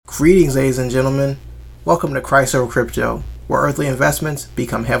Greetings, ladies and gentlemen. Welcome to Christ Over Crypto, where earthly investments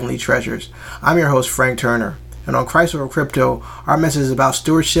become heavenly treasures. I'm your host, Frank Turner, and on Christ Over Crypto, our message is about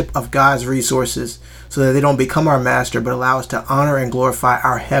stewardship of God's resources so that they don't become our master, but allow us to honor and glorify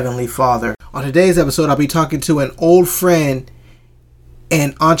our Heavenly Father. On today's episode, I'll be talking to an old friend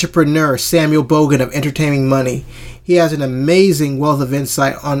and entrepreneur, Samuel Bogan of Entertaining Money. He has an amazing wealth of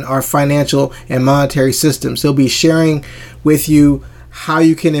insight on our financial and monetary systems. He'll be sharing with you how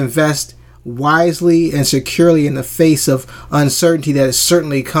you can invest wisely and securely in the face of uncertainty that is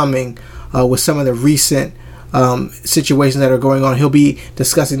certainly coming with some of the recent situations that are going on. He'll be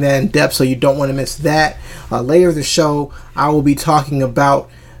discussing that in depth, so you don't want to miss that. Later in the show, I will be talking about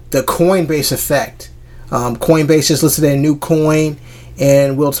the Coinbase effect. Coinbase just listed a new coin,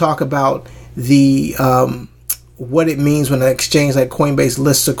 and we'll talk about the what it means when an exchange like Coinbase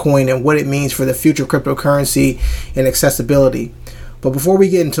lists a coin and what it means for the future of cryptocurrency and accessibility. But before we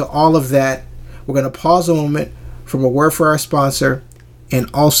get into all of that, we're going to pause a moment from a word for our sponsor and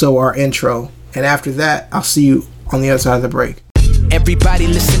also our intro. And after that, I'll see you on the other side of the break. Everybody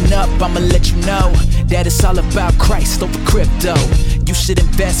listen up, I'ma let you know that it's all about Christ over crypto. You should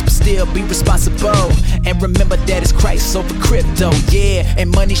invest but still be responsible, and remember that it's Christ over crypto. Yeah, and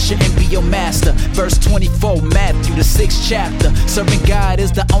money shouldn't be your master. Verse 24, Matthew, the 6th chapter. Serving God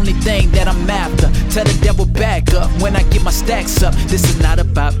is the only thing that I'm after. Tell the devil back up when I get my stacks up. This is not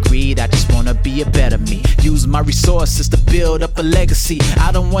about greed, I just wanna be a better me. Use my resources to build up a legacy.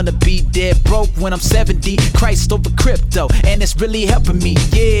 I don't wanna be dead broke when I'm 70. Christ over crypto, and it's really helping me.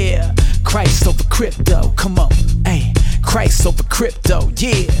 Yeah, Christ over crypto, come on, hey, Christ over crypto,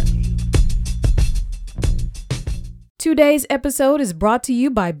 yeah. Today's episode is brought to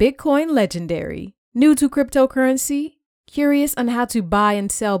you by Bitcoin Legendary. New to cryptocurrency? Curious on how to buy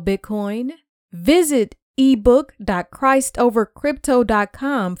and sell Bitcoin? Visit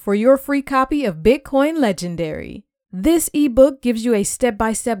ebook.christovercrypto.com for your free copy of Bitcoin Legendary. This ebook gives you a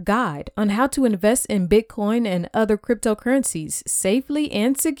step-by-step guide on how to invest in Bitcoin and other cryptocurrencies safely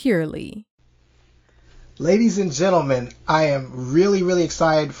and securely. Ladies and gentlemen, I am really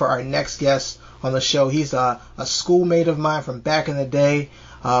excited for our next guest on the show. He's a schoolmate of mine from back in the day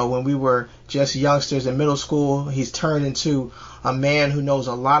when we were just youngsters in middle school. He's turned into a man who knows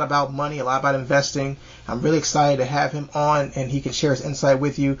a lot about money, a lot about investing. I'm really excited to have him on, and he can share his insight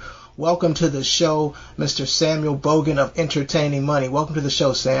with you. Welcome to the show, Mr. Samuel Bogan of Entertaining Money. Welcome to the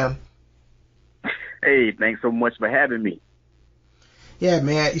show, Sam. Hey, thanks so much for having me. Yeah,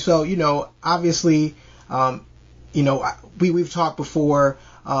 man. So, obviously, we've talked before,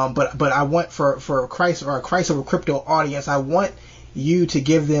 but I want for Christ or a Christ Over Crypto audience, I want you to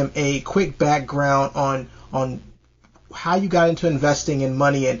give them a quick background on how you got into investing in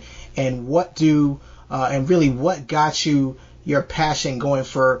money and what got you your passion going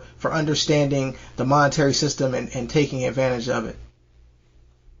for understanding the monetary system and taking advantage of it.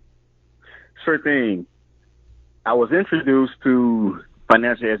 Sure thing. I was introduced to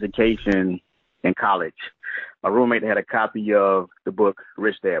financial education in college. My roommate had a copy of the book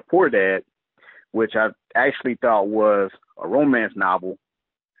Rich Dad, Poor Dad, which I actually thought was a romance novel.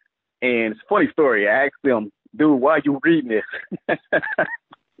 And it's a funny story. I asked him, dude, why are you reading this? I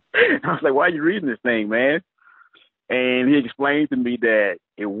was like, why are you reading this thing, man? And he explained to me that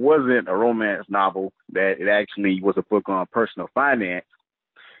it wasn't a romance novel, that it actually was a book on personal finance.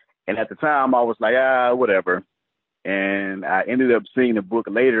 And at the time, I was like, whatever. And I ended up seeing the book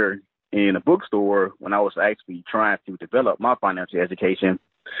later in a bookstore when I was actually trying to develop my financial education.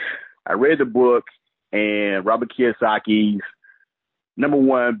 I read the book, and Robert Kiyosaki's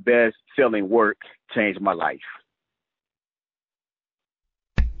 #1 best-selling work changed my life.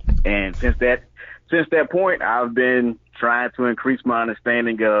 And since that point, I've been trying to increase my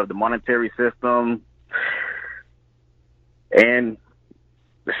understanding of the monetary system and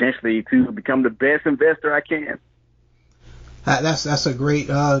essentially to become the best investor I can. That's a great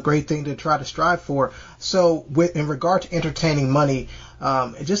thing to try to strive for. So, in regard to Entertaining Money,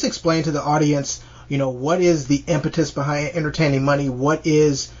 just explain to the audience, what is the impetus behind Entertaining Money? What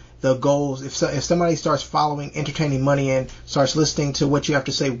is the goals? If somebody starts following Entertaining Money and starts listening to what you have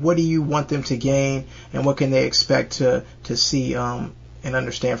to say, what do you want them to gain, and what can they expect to see and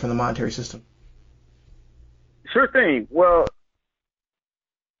understand from the monetary system? Sure thing. Well,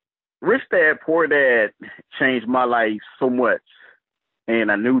 Rich Dad, Poor Dad changed my life so much,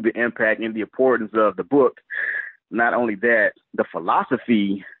 and I knew the impact and the importance of the book. Not only that, the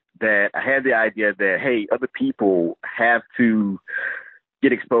philosophy that I had the idea that, hey, other people have to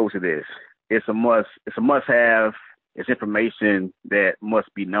get exposed to this. It's a must. It's a must-have. It's information that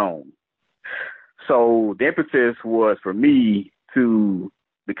must be known. So the impetus was for me to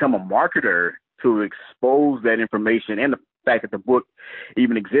become a marketer to expose that information and the fact that the book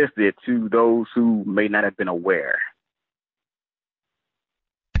even existed to those who may not have been aware.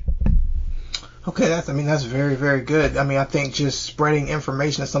 Okay, that's very, very good. I think just spreading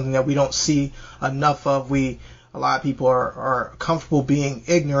information is something that we don't see enough of. A lot of people are comfortable being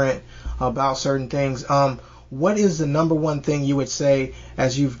ignorant about certain things. What is the number one thing you would say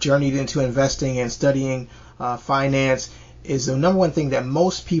as you've journeyed into investing and studying finance is the number one thing that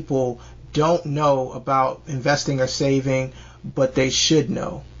most people don't know about investing or saving, but they should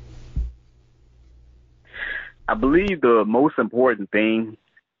know? I believe the most important thing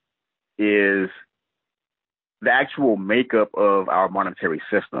is the actual makeup of our monetary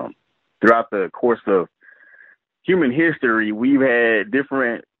system. Throughout the course of human history, we've had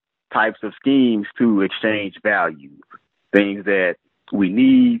different types of schemes to exchange value, things that we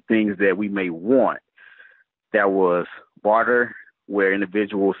need, things that we may want. That was barter, where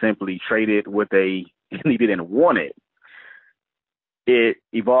individuals simply traded what they needed and wanted. It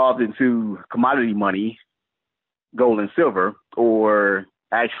evolved into commodity money, gold and silver, or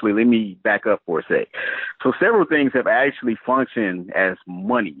actually, let me back up for a sec. So several things have actually functioned as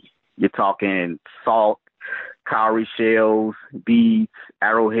money. You're talking salt, cowrie shells, beads,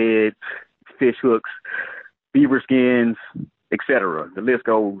 arrowheads, fish hooks, beaver skins, etc. The list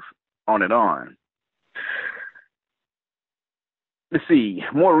goes on and on. Let's see.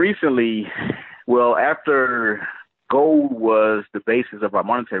 More recently, after gold was the basis of our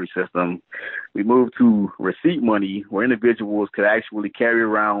monetary system, we moved to receipt money, where individuals could actually carry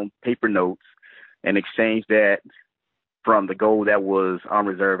around paper notes and exchange that from the gold that was on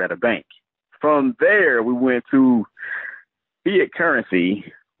reserve at a bank. From there, we went to fiat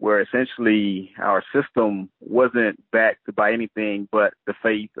currency, where essentially our system wasn't backed by anything but the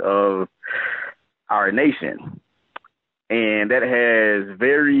faith of our nation. And that has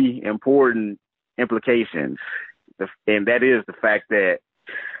very important implications. And that is the fact that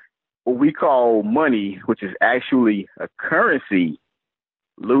what we call money, which is actually a currency,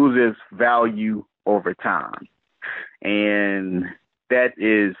 loses value over time. And that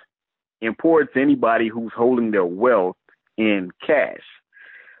is important to anybody who's holding their wealth in cash.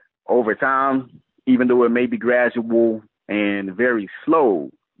 Over time, even though it may be gradual and very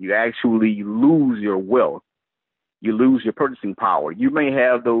slow, you actually lose your wealth. You lose your purchasing power. You may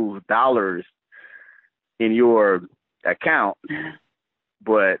have those dollars in your account,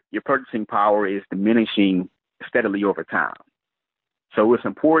 but your purchasing power is diminishing steadily over time. So it's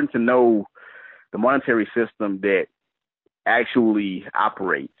important to know the monetary system that actually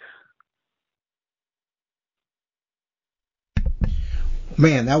operates.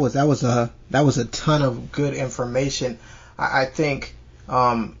 Man, that was a ton of good information. I think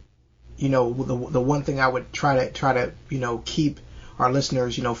the one thing I would try to keep our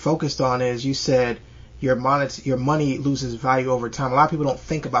listeners focused on is, you said your money loses value over time. A lot of people don't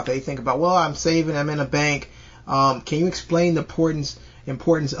think about that. They think about, I'm saving, I'm in a bank. Can you explain the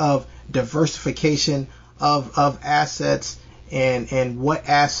importance of diversification of assets and what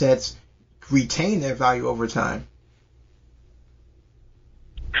assets retain their value over time?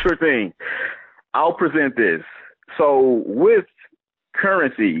 Sure thing. I'll present this. So with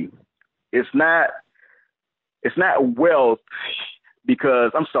currency, it's not wealth,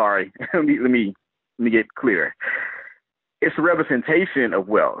 because I'm sorry. let me get clear. It's a representation of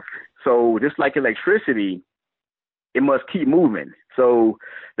wealth. So just like electricity, it must keep moving. So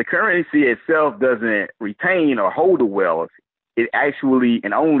the currency itself doesn't retain or hold the wealth. It actually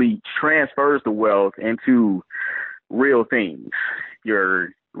and only transfers the wealth into real things. Your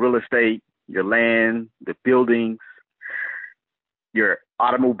real estate, your land, the buildings, your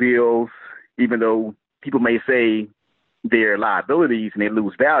automobiles, even though people may say they're liabilities and they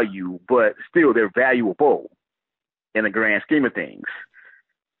lose value, but still they're valuable in the grand scheme of things.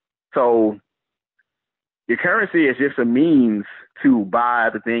 So your currency is just a means to buy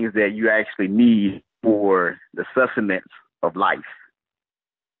the things that you actually need for the sustenance of life.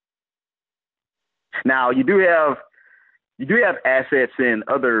 Now, you do have assets in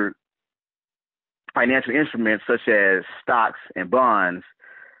other financial instruments such as stocks and bonds,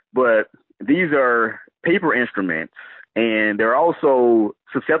 but these are paper instruments, and they're also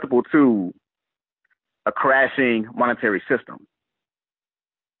susceptible to a crashing monetary system.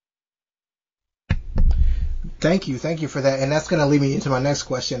 Thank you for that, and that's going to lead me into my next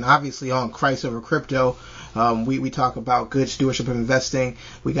question. Obviously, on Christ Over Crypto, we talk about good stewardship of investing.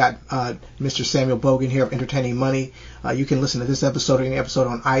 We got Mr. Samuel Bogan here of Entertaining Money. You can listen to this episode or any episode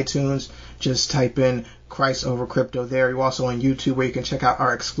on iTunes. Just type in Christ Over Crypto there. You're also on YouTube, where you can check out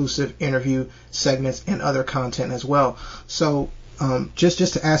our exclusive interview segments and other content as well. So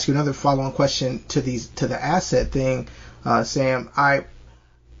just to ask you another follow-on question to the asset thing, Sam,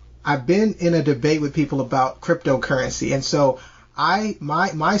 I've been in a debate with people about cryptocurrency, and so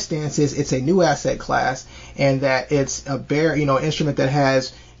my stance is it's a new asset class, and that it's a instrument that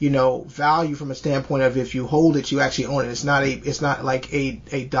has value from a standpoint of if you hold it, you actually own it. It's not like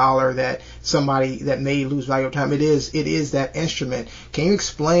a dollar that somebody that may lose value over time. It is that instrument. Can you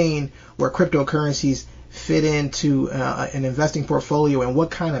explain where cryptocurrencies fit into an investing portfolio, and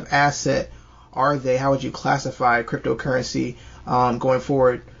what kind of asset are they? How would you classify cryptocurrency going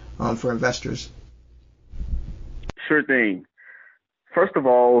forward for investors? Sure thing. First of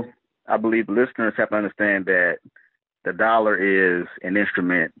all, I believe listeners have to understand that the dollar is an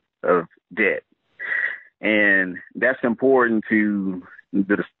instrument of debt. And that's important to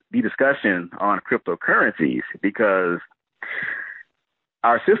the discussion on cryptocurrencies, because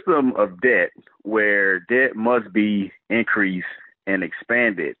our system of debt, where debt must be increased and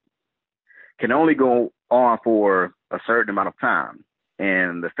expanded, can only go on for a certain amount of time.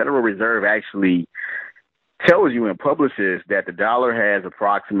 And the Federal Reserve actually tells you and publishes that the dollar has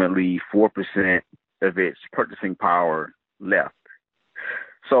approximately 4% of its purchasing power left.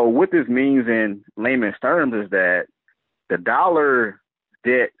 So what this means in layman's terms is that the dollar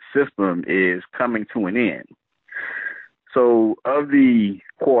debt system is coming to an end. So of the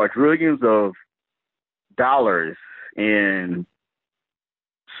quadrillions of dollars in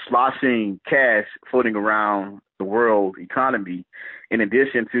sloshing cash floating around the world economy, in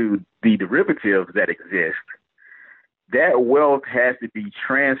addition to the derivatives that exist, that wealth has to be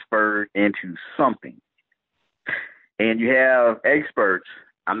transferred into something. And you have experts,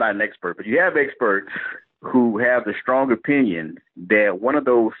 I'm not an expert, but you have experts who have the strong opinion that one of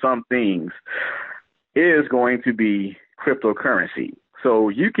those some things is going to be cryptocurrency. So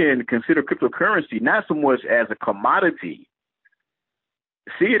you can consider cryptocurrency not so much as a commodity,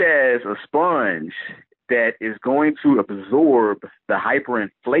 see it as a sponge that is going to absorb the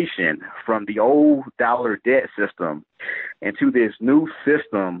hyperinflation from the old dollar debt system into this new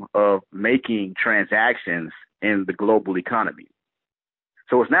system of making transactions in the global economy.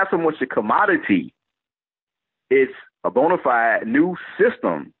 So it's not so much a commodity, it's a bona fide new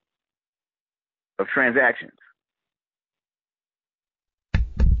system of transactions.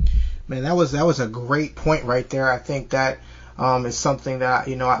 Man, that was a great point right there. I think that is something that,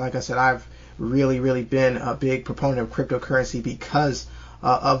 like I said, I've really been a big proponent of cryptocurrency because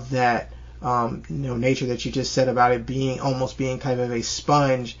of that nature that you just said about it almost being kind of a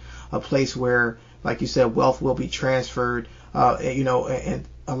sponge, a place where, like you said, wealth will be transferred, and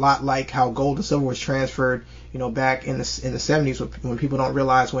a lot like how gold and silver was transferred, back in the 70s, when people don't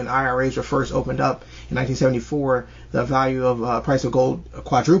realize when IRAs were first opened up in 1974, the value of price of gold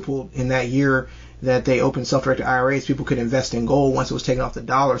quadrupled in that year that they opened self-directed IRAs. People could invest in gold once it was taken off the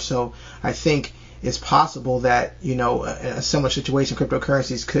dollar. So I think it's possible that, in a similar situation,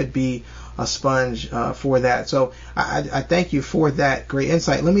 cryptocurrencies could be a sponge for that. So I thank you for that great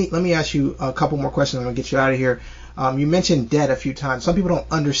insight. Let me ask you a couple more questions. I'm going to get you out of here. You mentioned debt a few times. Some people don't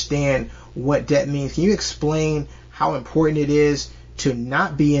understand what debt means. Can you explain how important it is to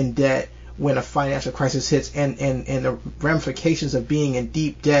not be in debt when a financial crisis hits, and the ramifications of being in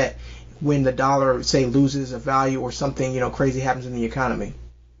deep debt when the dollar, say, loses a value or something, crazy happens in the economy?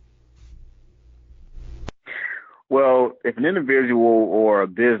 Well, if an individual or a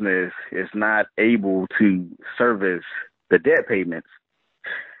business is not able to service the debt payments,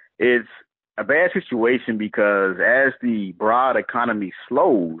 it's a bad situation, because as the broad economy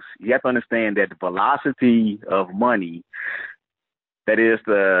slows, you have to understand that the velocity of money, that is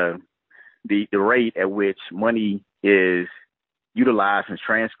the rate at which money is utilized and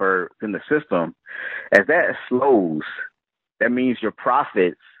transferred in the system, as that slows, that means your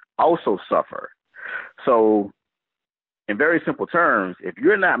profits also suffer. So in very simple terms, if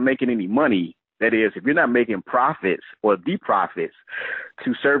you're not making any money, that is, if you're not making profits or the profits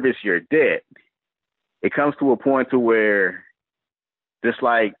to service your debt, it comes to a point to where, just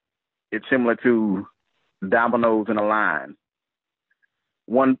like it's similar to dominoes in a line,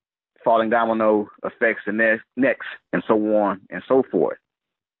 one falling domino affects the next, and so on and so forth.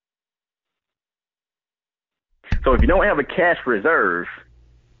 So if you don't have a cash reserve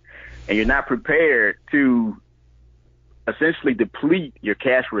and you're not prepared to essentially deplete your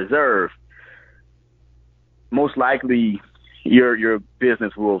cash reserve, most likely your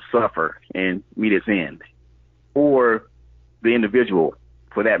business will suffer and meet its end, or the individual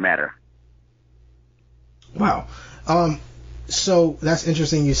for that matter. Wow. So that's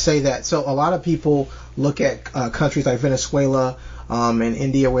interesting you say that. So a lot of people look at countries like Venezuela in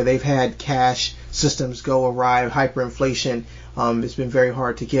India, where they've had cash systems go awry, hyperinflation. It's been very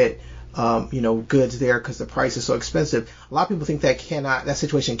hard to get goods there because the price is so expensive. A lot of people think that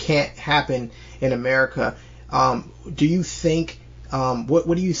situation can't happen in America. Do you think, what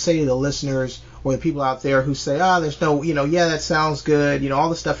do you say to the listeners or the people out there who say, there's no, that sounds good. All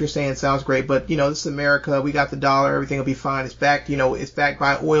the stuff you're saying sounds great, but, this is America. We got the dollar. Everything will be fine. It's backed, it's backed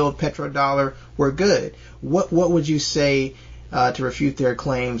by oil, petrodollar. We're good. What would you say to refute their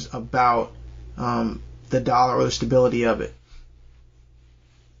claims about the dollar or the stability of it?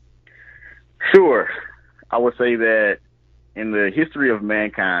 Sure. I would say that in the history of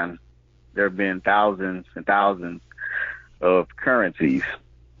mankind, there have been thousands and thousands of currencies,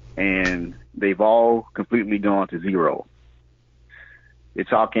 and they've all completely gone to zero. You're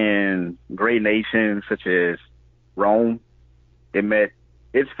talking great nations such as Rome. It met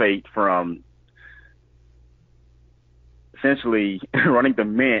its fate from essentially running the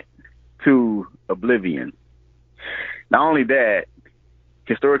mint to oblivion. Not only that,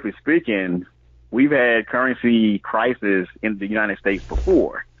 historically speaking, we've had currency crisis in the United States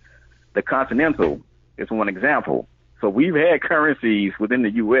before. The Continental is one example. So we've had currencies within the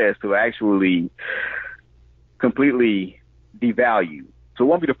U.S. to actually completely devalue. So it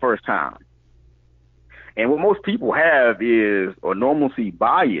won't be the first time. And what most people have is a normalcy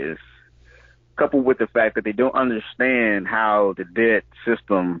bias, coupled with the fact that they don't understand how the debt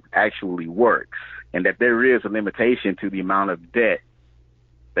system actually works, and that there is a limitation to the amount of debt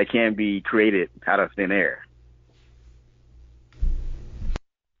that can be created out of thin air.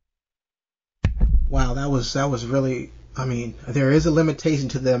 Wow, that was really, there is a limitation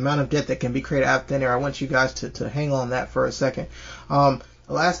to the amount of debt that can be created out of thin air. I want you guys to hang on that for a second. The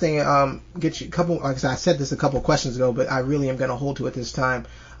last thing, get you a couple, like I said this a couple questions ago, but I really am going to hold to it this time.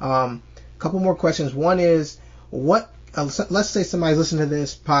 Couple more questions. One is, let's say somebody's listening to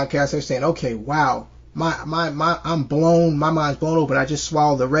this podcast, they're saying, okay, wow, my mind's blown open. I just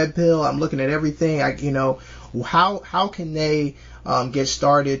swallowed the red pill. I'm looking at everything. How can they get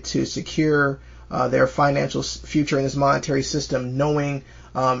started to secure their financial future in this monetary system, knowing,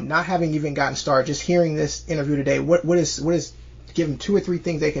 not having even gotten started, just hearing this interview today? What is give them 2 or 3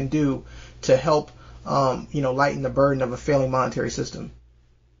 things they can do to help lighten the burden of a failing monetary system?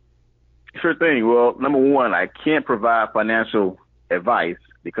 Sure thing. Well, number one, I can't provide financial advice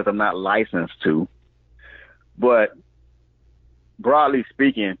because I'm not licensed to. But broadly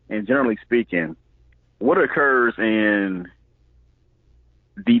speaking and generally speaking, what occurs in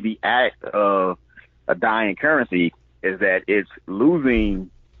the act of a dying currency is that it's losing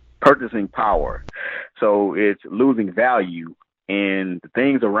purchasing power. So it's losing value, and the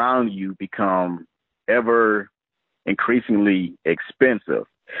things around you become ever increasingly expensive.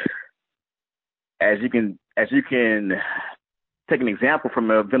 As you can take an example from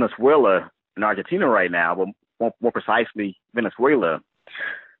Venezuela and Argentina right now, but more precisely Venezuela,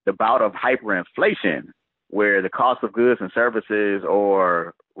 the bout of hyperinflation, where the cost of goods and services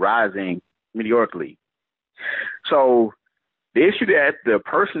are rising meteorically. So the issue that the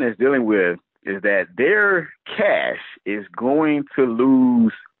person is dealing with is that their cash is going to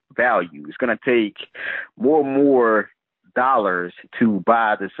lose value. It's going to take more and more dollars to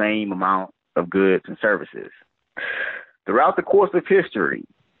buy the same amount of goods and services. Throughout the course of history,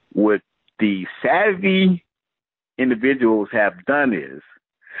 what the savvy individuals have done is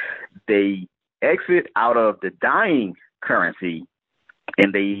they exit out of the dying currency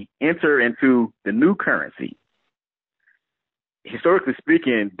and they enter into the new currency. Historically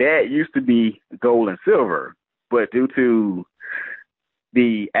speaking, that used to be gold and silver, but due to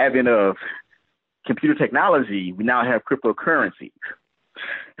the advent of computer technology, we now have cryptocurrencies.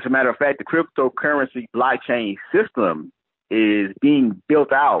 As a matter of fact, the cryptocurrency blockchain system is being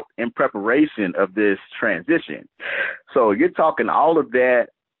built out in preparation of this transition. So you're talking all of that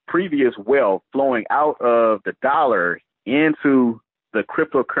previous wealth flowing out of the dollar into the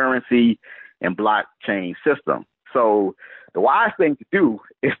cryptocurrency and blockchain system. So the wise thing to do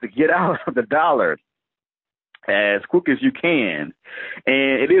is to get out of the dollar as quick as you can.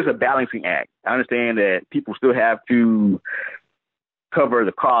 And it is a balancing act. I understand that people still have to cover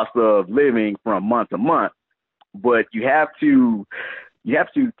the cost of living from month to month, but you have to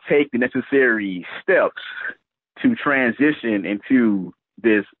take the necessary steps to transition into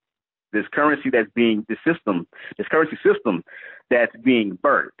this currency this currency system that's being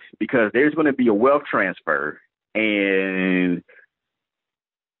birthed, because there's going to be a wealth transfer. And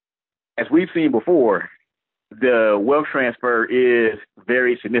as we've seen before, the wealth transfer is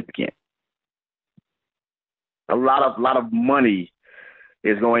very significant. A lot of money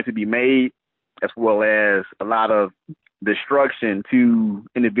is going to be made, as well as a lot of destruction to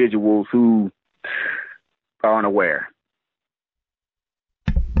individuals who are unaware.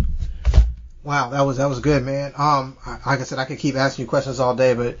 Wow, that was good, man. Like I said, I could keep asking you questions all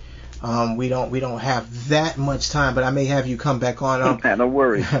day, but we don't have that much time. But I may have you come back on. No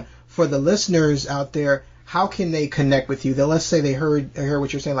worries. For the listeners out there, how can they connect with you? Let's say they heard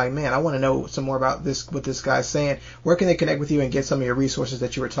what you're saying, like, man, I want to know some more about this, what this guy's saying. Where can they connect with you and get some of your resources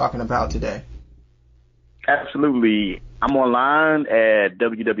that you were talking about today? Absolutely. I'm online at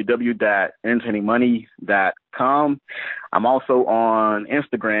www.entertainingmoney.com. I'm also on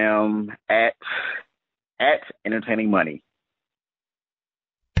Instagram at entertainingmoney.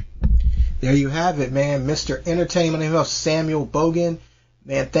 There you have it, man. Mr. Entertaining Money, Samuel Bogan.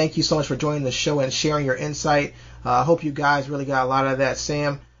 Man, thank you so much for joining the show and sharing your insight. I hope you guys really got a lot of that.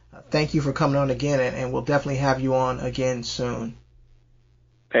 Sam, thank you for coming on again, and we'll definitely have you on again soon.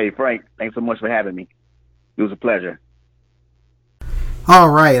 Hey, Frank, thanks so much for having me. It was a pleasure. All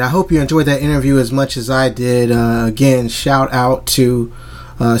right. I hope you enjoyed that interview as much as I did. Again, shout out to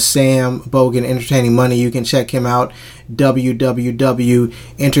Sam Bogan, Entertaining Money. You can check him out,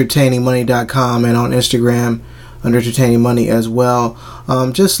 www.entertainingmoney.com, and on Instagram under Entertaining Money as well.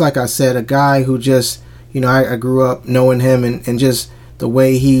 Just like I said, a guy who just, I grew up knowing him, and just the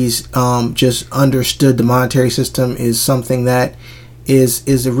way he's just understood the monetary system is something that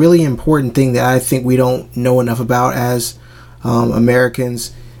is a really important thing that I think we don't know enough about as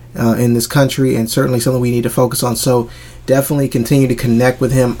Americans in this country, and certainly something we need to focus on. So definitely continue to connect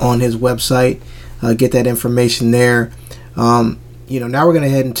with him on his website, get that information there. Now we're going to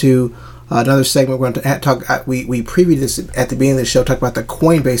head into another segment. We're going to talk. We previewed this at the beginning of the show. Talk about the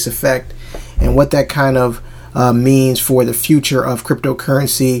Coinbase effect and what that kind of means for the future of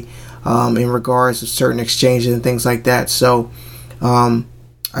cryptocurrency in regards to certain exchanges and things like that. So I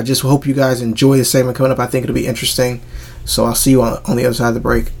just hope you guys enjoy the segment coming up. I think it'll be interesting. So I'll see you on the other side of the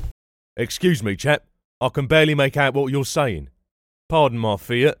break. Excuse me, chap. I can barely make out what you're saying. Pardon my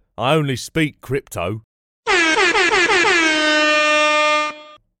fiat. I only speak crypto.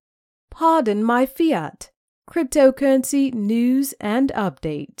 Pardon my fiat. Cryptocurrency news and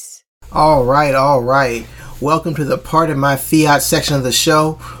updates. All right. Welcome to the Pardon My Fiat section of the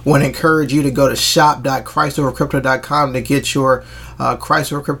show. I want to encourage you to go to shop.christovercrypto.com to get your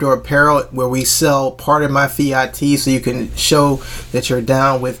Christ Over Crypto apparel, where we sell Pardon My Fiat tees, so you can show that you're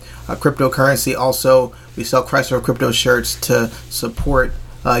down with cryptocurrency. Also, we sell Christ Over Crypto shirts to support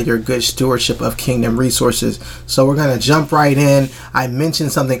your good stewardship of kingdom resources. So we're going to jump right in. I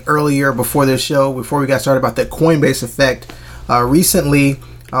mentioned something earlier before the show, before we got started, about the Coinbase effect. Recently,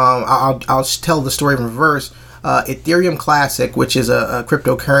 I'll tell the story in reverse. Ethereum Classic, which is a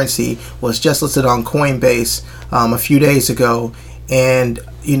cryptocurrency, was just listed on Coinbase a few days ago. And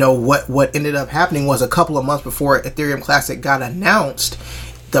what ended up happening was, a couple of months before Ethereum Classic got announced,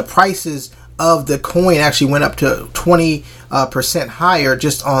 the prices of the coin actually went up to 20% higher,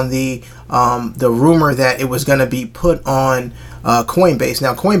 just on the rumor that it was going to be put on Coinbase.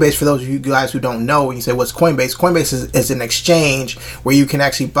 Now, Coinbase, for those of you guys who don't know, when you say what's Coinbase, Coinbase is an exchange where you can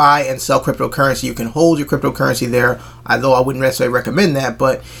actually buy and sell cryptocurrency. You can hold your cryptocurrency there, although I wouldn't necessarily recommend that,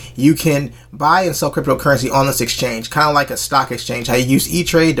 but you can buy and sell cryptocurrency on this exchange, kind of like a stock exchange. How you use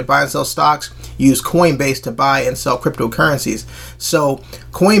E-Trade to buy and sell stocks, you use Coinbase to buy and sell cryptocurrencies. So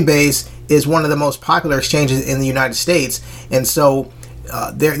Coinbase is one of the most popular exchanges in the United States, and so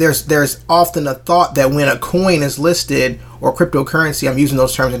there's often a thought that when a coin is listed, or cryptocurrency, I'm using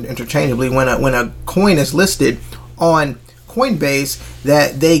those terms interchangeably, when a coin is listed on Coinbase,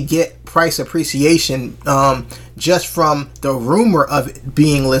 that they get price appreciation just from the rumor of it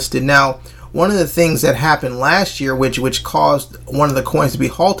being listed. Now, one of the things that happened last year, which caused one of the coins to be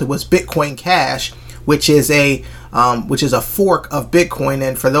halted, was Bitcoin Cash, which is a fork of Bitcoin.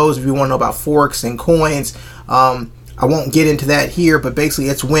 And for those of you who want to know about forks and coins, I won't get into that here, but basically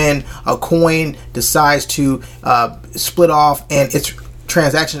it's when a coin decides to split off and its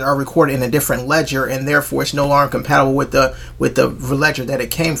transactions are recorded in a different ledger, and therefore it's no longer compatible with the ledger that it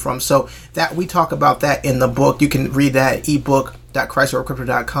came from. So that we talk about that in the book. You can read that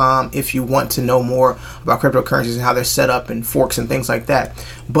ebook.christovercrypto.com if you want to know more about cryptocurrencies and how they're set up and forks and things like that.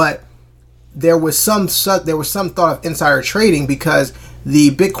 But there was some thought of insider trading, because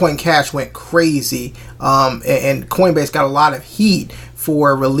the Bitcoin Cash went crazy, and Coinbase got a lot of heat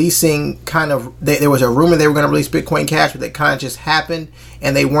for releasing there was a rumor they were going to release Bitcoin Cash, but that kind of just happened,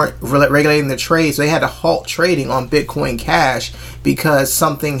 and they weren't regulating the trade, so they had to halt trading on Bitcoin Cash because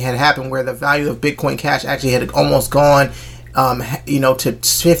something had happened where the value of Bitcoin Cash actually had almost gone to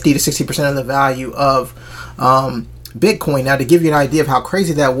 50 to 60% of the value of Bitcoin. Now, to give you an idea of how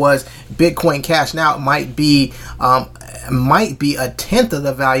crazy that was, Bitcoin Cash now might be a tenth of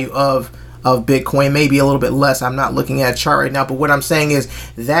the value of Bitcoin, maybe a little bit less. I'm not looking at a chart right now, but what I'm saying is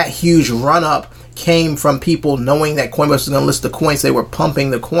that huge run up came from people knowing that Coinbase was going to list the coins. They were pumping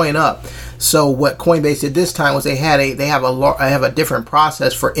the coin up. So what Coinbase did this time was they have a different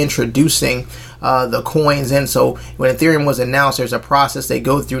process for introducing the coins in. So when Ethereum was announced, there's a process they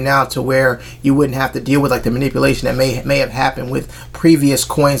go through now to where you wouldn't have to deal with like the manipulation that may have happened with previous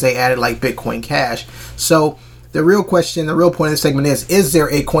coins they added, like Bitcoin Cash. So the real question, the real point of this segment is there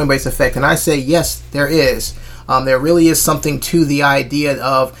a Coinbase effect? And I say yes, there is. There really is something to the idea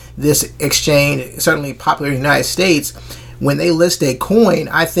of this exchange, certainly popular in the United States. When they list a coin,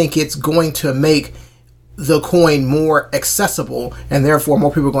 I think it's going to make the coin more accessible, and therefore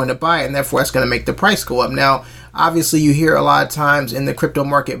more people are going to buy it, and therefore it's going to make the price go up. Now, obviously, you hear a lot of times in the crypto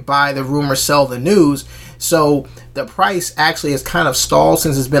market, buy the rumor, sell the news. So the price actually has kind of stalled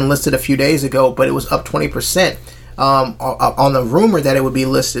since it's been listed a few days ago, but it was up 20% on the rumor that it would be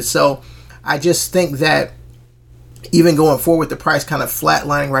listed. So I just think that even going forward with the price kind of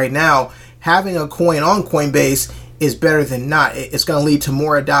flatlining right now, having a coin on Coinbase is better than not. It's going to lead to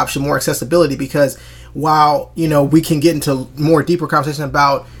more adoption, more accessibility, because while, we can get into more deeper conversation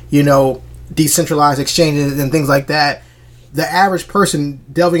about, decentralized exchanges and things like that, the average person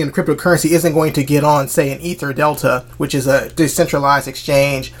delving into cryptocurrency isn't going to get on, say, an Ether Delta, which is a decentralized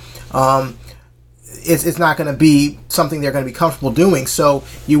exchange. It's not going to be something they're going to be comfortable doing. So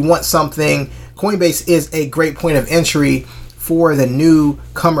you want something. Coinbase is a great point of entry for the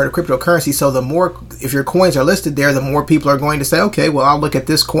newcomer to cryptocurrency. So the more, if your coins are listed there, the more people are going to say, okay, well, I'll look at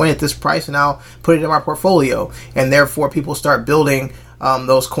this coin at this price and I'll put it in my portfolio. And therefore people start building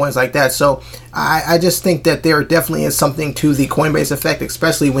those coins like that. So I just think that there definitely is something to the Coinbase effect,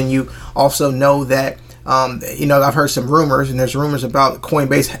 especially when you also know that, I've heard some rumors, and there's rumors about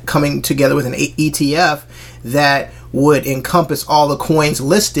Coinbase coming together with an ETF that would encompass all the coins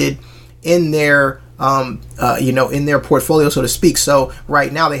listed in their in their portfolio, so to speak. So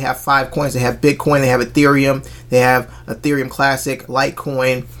right now they have 5 coins. They have Bitcoin, they have Ethereum, they have Ethereum Classic,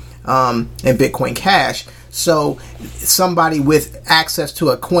 Litecoin, and Bitcoin Cash. So somebody with access to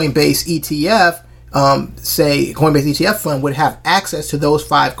a Coinbase ETF, say Coinbase ETF fund, would have access to those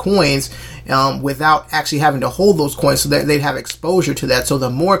 5 coins without actually having to hold those coins, so that they'd have exposure to that. So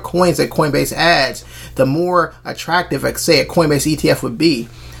the more coins that Coinbase adds, the more attractive, like, say, a Coinbase ETF would be.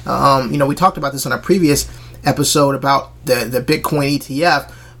 We talked about this on a previous episode about the Bitcoin ETF,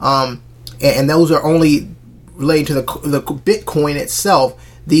 and those are only related to the Bitcoin itself.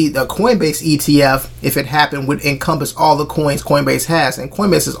 The Coinbase ETF, if it happened, would encompass all the coins Coinbase has. And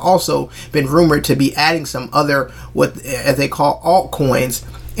Coinbase has also been rumored to be adding some other, what as they call, altcoins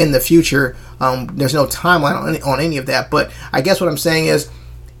in the future. There's no timeline on any of that. But I guess what I'm saying is,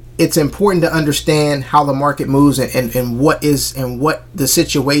 it's important to understand how the market moves and what the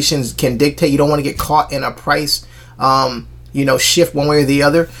situations can dictate. You don't want to get caught in a price shift one way or the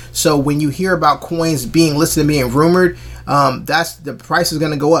other. So when you hear about coins being listed and being rumored, that's the price is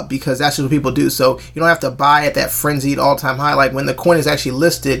going to go up, because that's what people do. So you don't have to buy at that frenzied all-time high. Like when the coin is actually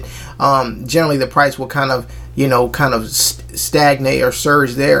listed, generally the price will kind of stagnate or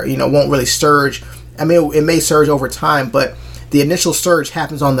surge there. Won't really surge. I mean, it may surge over time, but the initial surge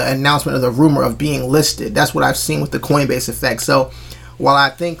happens on the announcement of the rumor of being listed. That's what I've seen with the Coinbase effect. So while I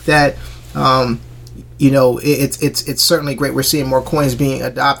think that it's certainly great we're seeing more coins being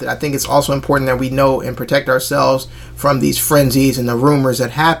adopted, I think it's also important that we know and protect ourselves from these frenzies and the rumors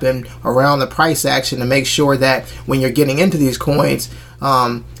that happen around the price action, to make sure that when you're getting into these coins,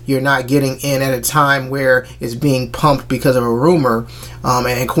 you're not getting in at a time where it's being pumped because of a rumor.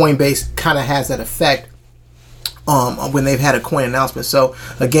 And Coinbase kind of has that effect when they've had a coin announcement. So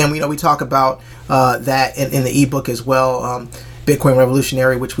again, we talk about that in the ebook as well, Bitcoin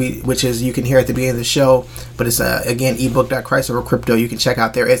Revolutionary, which is, you can hear at the beginning of the show, but it's again ebook.christovercrypto. You can check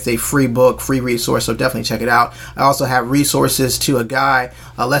out there. It's a free book, free resource, so definitely check it out. I also have resources to a guy,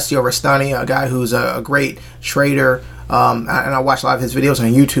 Alessio Restani, a guy who's a great trader. And I watch a lot of his videos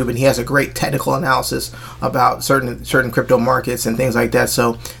on YouTube, and he has a great technical analysis about certain crypto markets and things like that.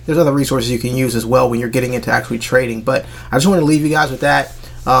 So there's other resources you can use as well when you're getting into actually trading. But I just want to leave you guys with that,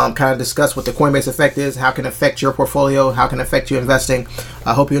 kind of discuss what the Coinbase effect is, how it can affect your portfolio, how it can affect you investing.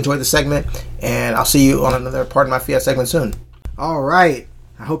 I hope you enjoyed the segment, and I'll see you on another part of my fiat segment soon. All right.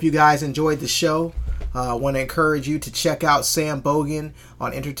 I hope you guys enjoyed the show. I want to encourage you to check out Sam Bogan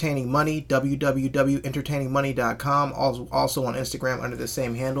on Entertaining Money, www.entertainingmoney.com. Also on Instagram under the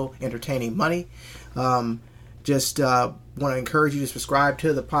same handle, Entertaining Money. Just want to encourage you to subscribe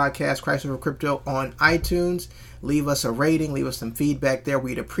to the podcast, Christ Over Crypto, on iTunes. Leave us a rating. Leave us some feedback there.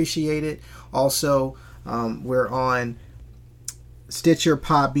 We'd appreciate it. Also, we're on Stitcher,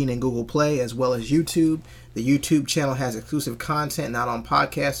 Podbean, and Google Play, as well as YouTube. The YouTube channel has exclusive content, not on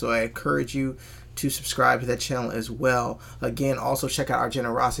podcast, so I encourage you to subscribe to that channel as well. Again, also check out our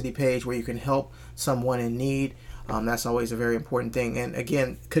generosity page where you can help someone in need. That's always a very important thing. And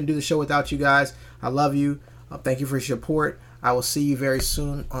again, couldn't do the show without you guys. I love you. Thank you for your support. I will see you very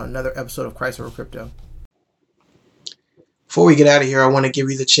soon on another episode of Christ Over Crypto. Before we get out of here, I want to give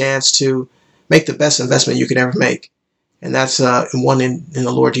you the chance to make the best investment you could ever make. And that's one in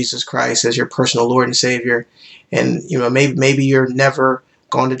the Lord Jesus Christ as your personal Lord and Savior. And maybe you're never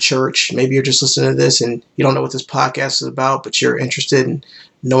gone to church. Maybe you're just listening to this and you don't know what this podcast is about, but you're interested in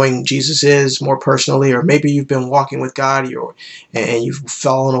knowing Jesus is more personally. Or maybe you've been walking with God and you've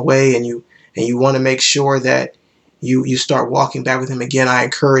fallen away and you want to make sure that you start walking back with Him again. I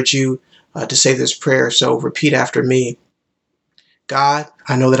encourage you to say this prayer. So repeat after me. God,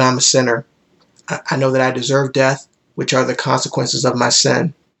 I know that I'm a sinner. I know that I deserve death, which are the consequences of my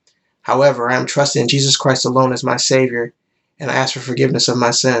sin. However, I am trusting in Jesus Christ alone as my Savior, and I ask for forgiveness of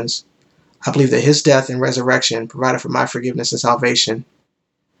my sins. I believe that His death and resurrection provided for my forgiveness and salvation.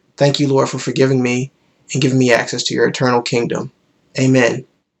 Thank you, Lord, for forgiving me and giving me access to your eternal kingdom. Amen.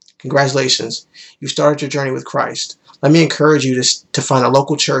 Congratulations. You started your journey with Christ. Let me encourage you to find a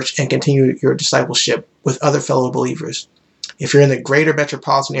local church and continue your discipleship with other fellow believers. If you're in the greater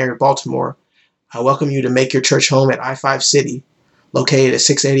metropolitan area of Baltimore, I welcome you to make your church home at I-5 City, located at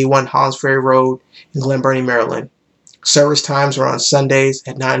 681 Hollands Ferry Road in Glen Burnie, Maryland. Service times are on Sundays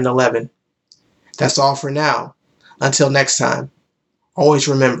at 9 and 11. That's all for now. Until next time, always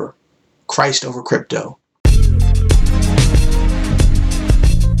remember, Christ over crypto.